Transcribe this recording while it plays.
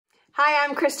Hi,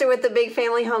 I'm Christa with the Big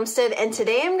Family Homestead, and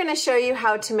today I'm going to show you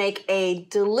how to make a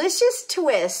delicious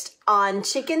twist on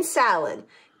chicken salad,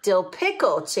 dill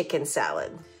pickle chicken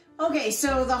salad. Okay,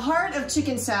 so the heart of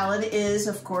chicken salad is,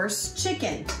 of course,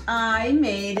 chicken. I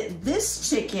made this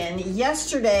chicken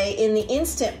yesterday in the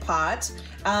Instant Pot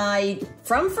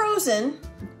from frozen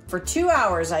for 2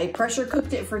 hours. I pressure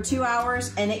cooked it for 2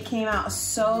 hours and it came out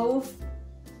so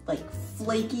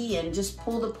flaky and just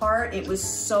pulled apart. It was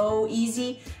so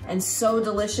easy and so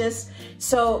delicious.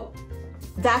 So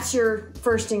that's your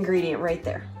first ingredient right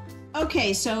there.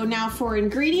 Okay, so now for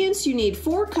ingredients, you need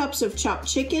 4 cups of chopped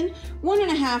chicken,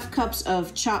 1.5 cups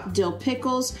of chopped dill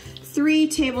pickles, 3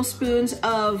 tablespoons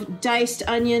of diced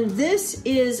onion. This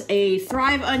is a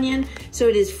Thrive onion, so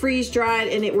it is freeze dried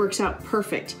and it works out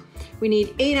perfect. We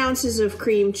need 8 ounces of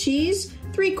cream cheese,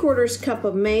 3/4 cup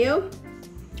of mayo,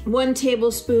 1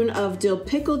 tablespoon of dill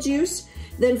pickle juice.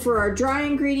 Then for our dry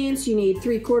ingredients, you need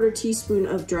 3/4 teaspoon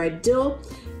of dried dill,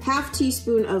 1/2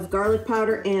 teaspoon of garlic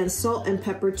powder, and salt and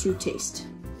pepper to taste.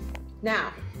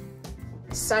 Now,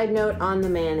 side note on the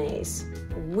mayonnaise.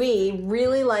 We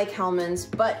really like Hellmann's,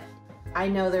 but I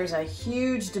know there's a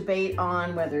huge debate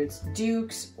on whether it's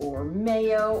Duke's or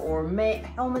Mayo or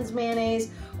Hellmann's mayonnaise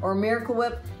or Miracle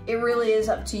Whip. It really is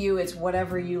up to you. It's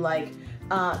whatever you like.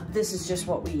 This is just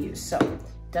what we use. So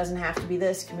doesn't have to be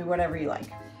this, it can be whatever you like.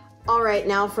 All right,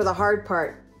 now for the hard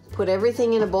part. Put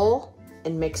everything in a bowl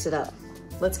and mix it up.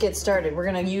 Let's get started. We're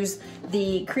gonna use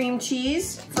the cream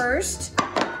cheese first.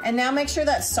 And now make sure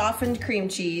that's softened cream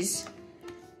cheese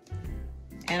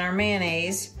and our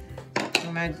mayonnaise.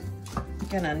 I'm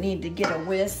gonna need to get a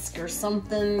whisk or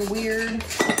something weird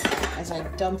as I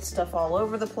dump stuff all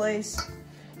over the place.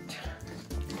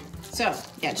 So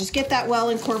yeah, just get that well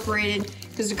incorporated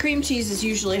because the cream cheese is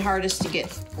usually hardest to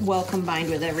get well combined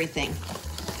with everything.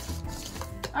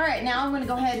 All right, now I'm gonna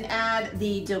go ahead and add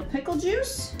the dill pickle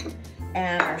juice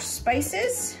and our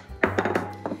spices,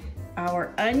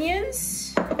 our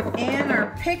onions, and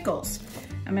our pickles.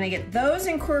 I'm gonna get those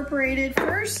incorporated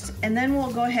first, and then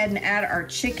we'll go ahead and add our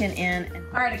chicken in.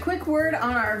 All right, a quick word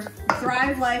on our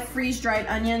Thrive Life freeze-dried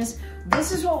onions.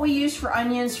 This is what we use for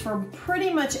onions for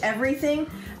pretty much everything.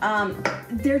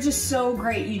 They're just so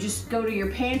great. You just go to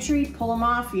your pantry, pull them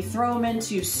off, you throw them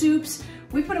into soups.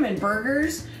 We put them in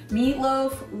burgers,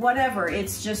 meatloaf, whatever.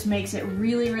 It just makes it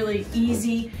really, really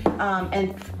easy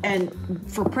and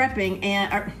for prepping,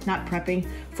 and not prepping,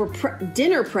 for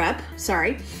dinner prep,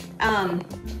 sorry.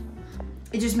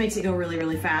 It just makes it go really,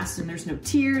 really fast and there's no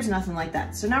tears, nothing like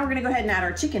that. So now we're gonna go ahead and add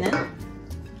our chicken in.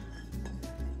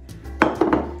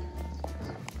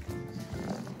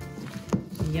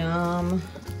 Yum.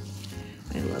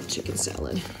 I love chicken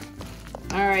salad.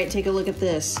 All right, take a look at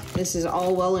this. This is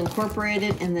all well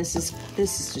incorporated and this is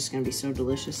just gonna be so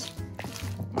delicious.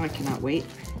 I cannot wait.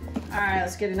 All right,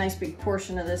 let's get a nice big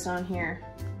portion of this on here.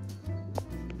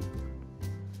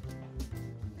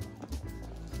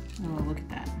 Oh, look at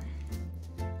that.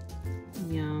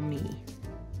 Yummy.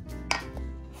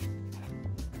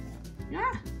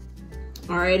 Ah.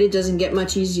 All right, it doesn't get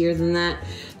much easier than that.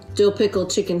 Dill pickle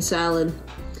chicken salad.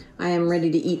 I am ready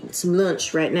to eat some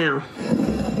lunch right now.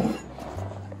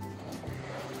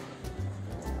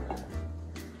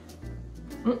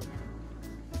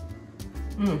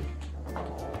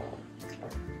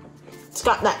 It's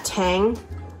got that tang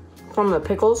from the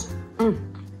pickles.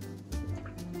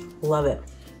 Love it.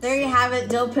 There you have it,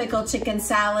 dill pickle chicken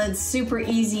salad, super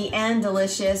easy and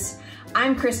delicious.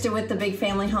 I'm Christa with the Big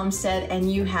Family Homestead,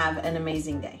 and you have an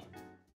amazing day.